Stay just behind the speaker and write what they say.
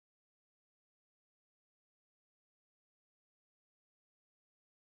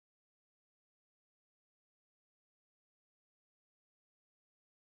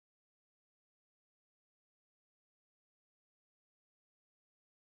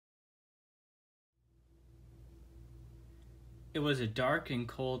It was a dark and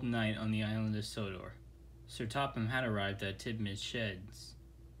cold night on the island of Sodor. Sir Topham had arrived at Tidmouth's sheds.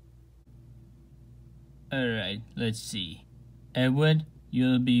 Alright, let's see. Edward,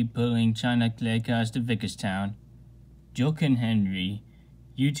 you'll be pulling China Clay cars to Vickerstown. Joke and Henry,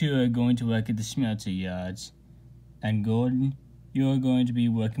 you two are going to work at the smelter yards. And Gordon, you're going to be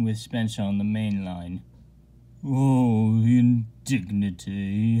working with Spencer on the main line. Oh,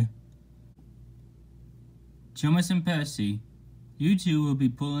 indignity. Thomas and Percy, you two will be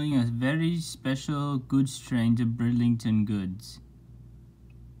pulling a very special goods train to Bridlington Goods.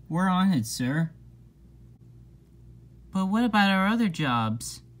 We're on it, sir. But what about our other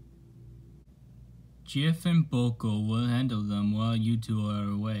jobs? Jeff and Boko will handle them while you two are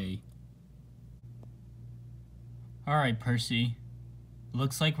away. Alright, Percy.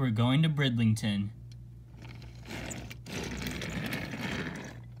 Looks like we're going to Bridlington.